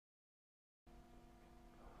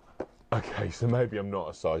Okay, so maybe I'm not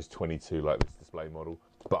a size 22 like this display model,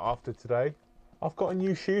 but after today, I've got a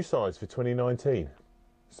new shoe size for 2019.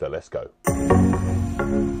 So let's go.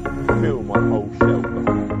 Fill my whole shelf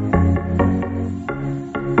behind me.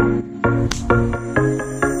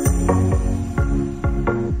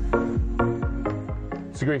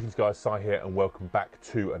 So greetings guys, Si here and welcome back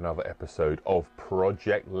to another episode of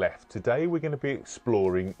Projectleft. Today we're going to be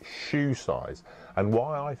exploring shoe size and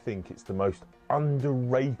why I think it's the most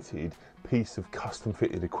underrated piece of custom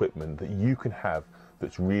fitted equipment that you can have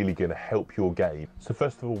that's really going to help your game. So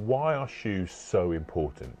first of all, why are shoes so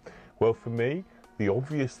important? Well, for me, the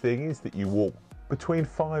obvious thing is that you walk between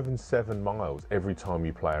 5 and 7 miles every time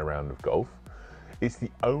you play a round of golf. It's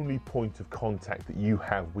the only point of contact that you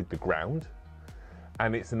have with the ground.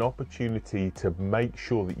 And it's an opportunity to make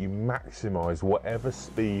sure that you maximize whatever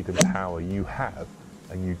speed and power you have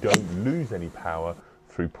and you don't lose any power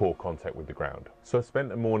through poor contact with the ground. So I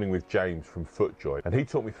spent a morning with James from FootJoy and he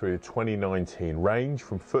taught me through the 2019 range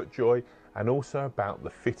from FootJoy and also about the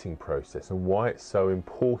fitting process and why it's so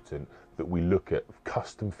important that we look at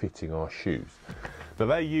custom fitting our shoes. Now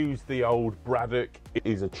they use the old Braddock. It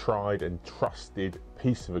is a tried and trusted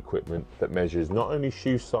piece of equipment that measures not only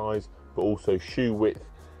shoe size but also shoe width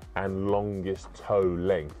and longest toe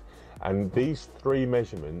length. And these three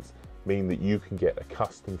measurements mean that you can get a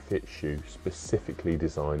custom fit shoe specifically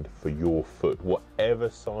designed for your foot, whatever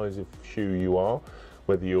size of shoe you are,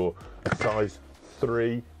 whether you're a size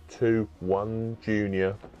 3, 2, 1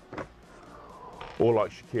 junior, or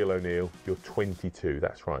like Shaquille O'Neal, you're 22,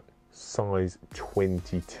 that's right, size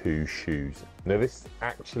 22 shoes. Now this is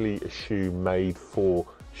actually a shoe made for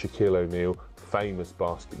Shaquille O'Neal, famous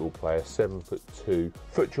basketball player, 7'2".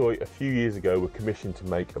 FootJoy a few years ago were commissioned to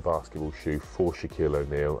make a basketball shoe for Shaquille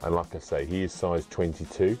O'Neal, and like I say, he is size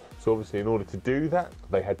 22. So obviously in order to do that,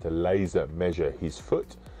 they had to laser measure his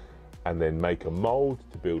foot and then make a mold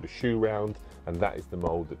to build a shoe round, and that is the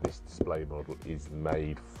mold that this display model is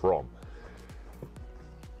made from.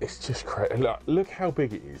 It's just crazy. Look how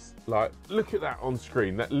big it is. Like, look at that on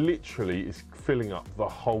screen. That literally is filling up the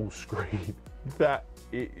whole screen.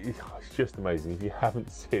 It's just amazing. If you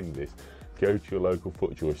haven't seen this, go to your local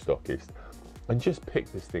FootJoy stockist and just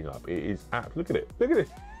pick this thing up. It is look at it. Look at it.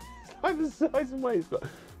 It's like the size and weight it's got.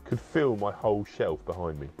 Could fill my whole shelf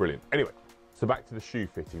behind me. Brilliant. Anyway, so back to the shoe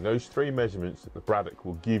fitting. Those three measurements that the Braddock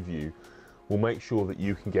will give you will make sure that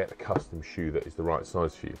you can get a custom shoe that is the right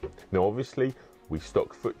size for you. Now, obviously, we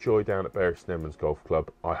stock FootJoy down at Bury St Edmunds Golf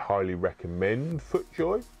Club. I highly recommend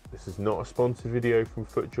FootJoy. This is not a sponsored video from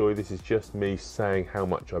FootJoy. This is just me saying how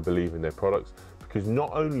much I believe in their products, because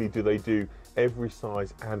not only do they do every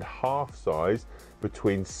size and half size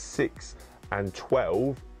between 6 and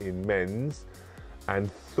 12 in men's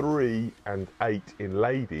and 3 and 8 in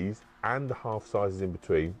ladies and the half sizes in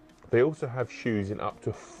between, they also have shoes in up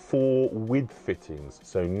to 4 width fittings,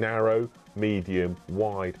 so narrow, medium,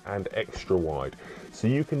 wide and extra wide. So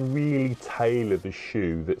you can really tailor the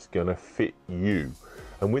shoe that's gonna fit you.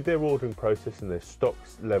 And with their ordering process and their stock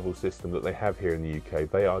level system that they have here in the UK,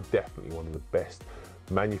 they are definitely one of the best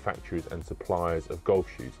manufacturers and suppliers of golf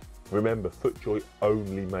shoes. Remember, FootJoy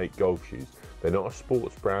only make golf shoes. They're not a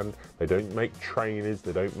sports brand. They don't make trainers.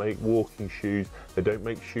 They don't make walking shoes. They don't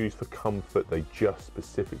make shoes for comfort. They just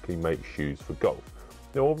specifically make shoes for golf.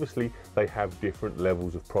 Now, obviously, they have different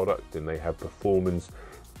levels of product, and they have performance,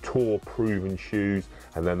 tour proven shoes,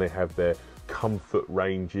 and then they have their comfort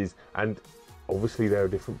ranges, and obviously there are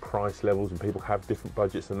different price levels and people have different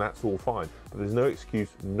budgets, and that's all fine, but there's no excuse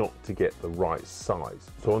not to get the right size.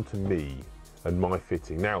 So on to me and my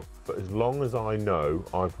fitting. Now, for as long as I know,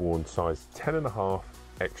 I've worn size 10.5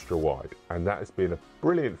 extra wide, and that has been a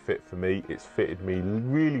brilliant fit for me. It's fitted me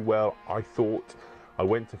really well. I thought I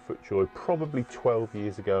went to FootJoy probably 12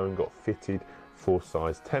 years ago and got fitted for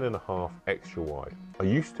size 10.5 extra wide. I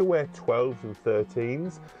used to wear 12s and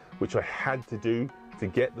 13s, which I had to do to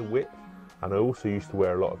get the width. And I also used to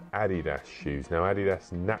wear a lot of Adidas shoes. Now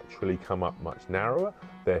Adidas naturally come up much narrower,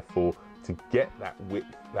 therefore to get that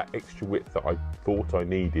width, that extra width that I thought I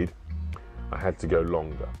needed, I had to go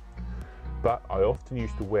longer. But I often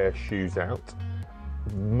used to wear shoes out,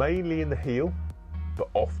 mainly in the heel, but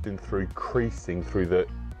often through creasing, through the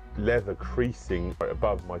leather creasing right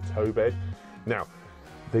above my toe bed. Now,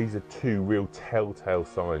 these are two real telltale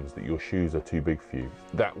signs that your shoes are too big for you.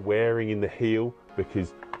 That wearing in the heel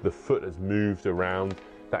because the foot has moved around,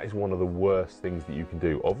 that is one of the worst things that you can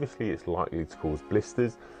do. Obviously, it's likely to cause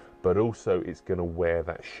blisters, but also it's going to wear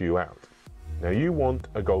that shoe out. Now you want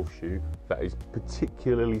a golf shoe that is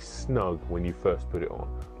particularly snug when you first put it on.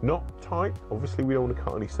 Not tight, obviously we don't want to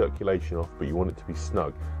cut any circulation off, but you want it to be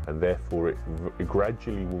snug, and therefore it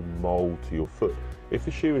gradually will mold to your foot. If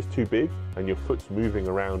the shoe is too big and your foot's moving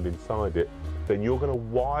around inside it, then you're going to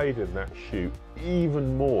widen that shoe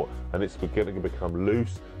even more, and it's going to become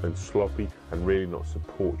loose and sloppy and really not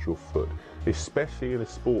support your foot, especially in a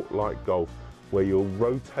sport like golf where your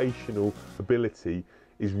rotational ability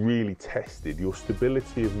is really tested. Your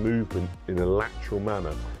stability of movement in a lateral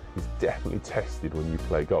manner is definitely tested when you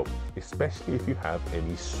play golf, especially if you have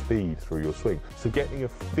any speed through your swing. So getting a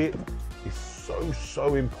fit is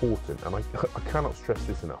so important, and I cannot stress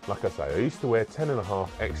this enough. Like I say, I used to wear 10.5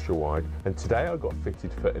 extra wide, and today I got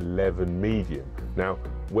fitted for 11 medium. Now,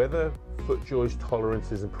 whether FootJoy's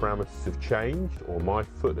tolerances and parameters have changed, or my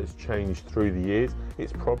foot has changed through the years,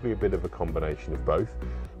 it's probably a bit of a combination of both.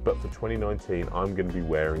 But for 2019, I'm going to be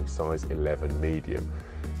wearing size 11 medium.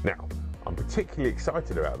 Now, I'm particularly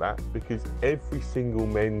excited about that because every single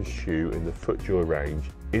men's shoe in the FootJoy range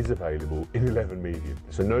is available in 11 medium.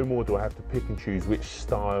 So no more do I have to pick and choose which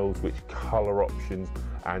styles, which color options,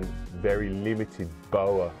 and very limited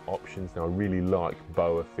boa options. Now I really like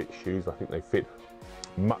boa fit shoes. I think they fit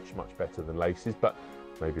much better than laces, but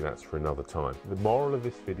maybe that's for another time. The moral of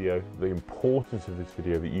this video, the importance of this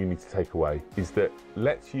video that you need to take away is that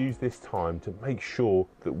let's use this time to make sure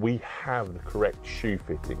that we have the correct shoe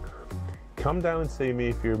fitting. Come down and see me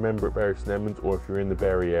if you're a member at Bury St Edmunds, or if you're in the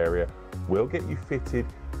Bury area. We'll get you fitted.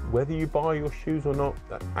 Whether you buy your shoes or not,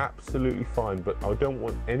 that's absolutely fine, but I don't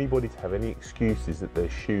want anybody to have any excuses that their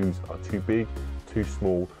shoes are too big, too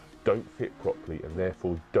small, don't fit properly, and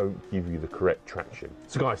therefore don't give you the correct traction.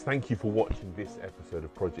 So guys, thank you for watching this episode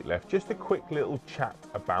of Project Left. Just a quick little chat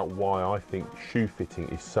about why I think shoe fitting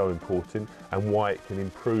is so important and why it can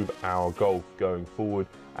improve our golf going forward,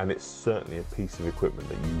 and it's certainly a piece of equipment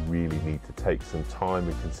that you really need to take some time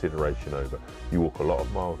and consideration over. You walk a lot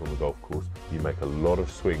of miles on the golf course, you make a lot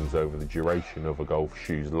of swings over the duration of a golf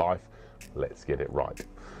shoe's life. Let's get it right.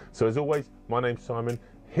 So as always, my name's Simon.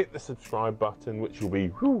 Hit the subscribe button, which will be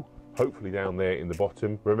hopefully down there in the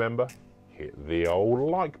bottom. Remember, hit the old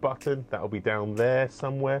like button, that'll be down there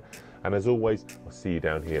somewhere. And as always, I'll see you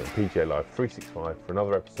down here on PGA Live 365 for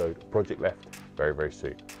another episode of Project Left very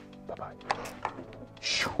soon. Bye-bye.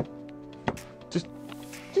 Just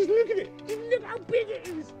look at it. Just look how big it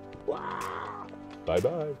is. Wow.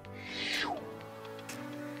 Bye-bye.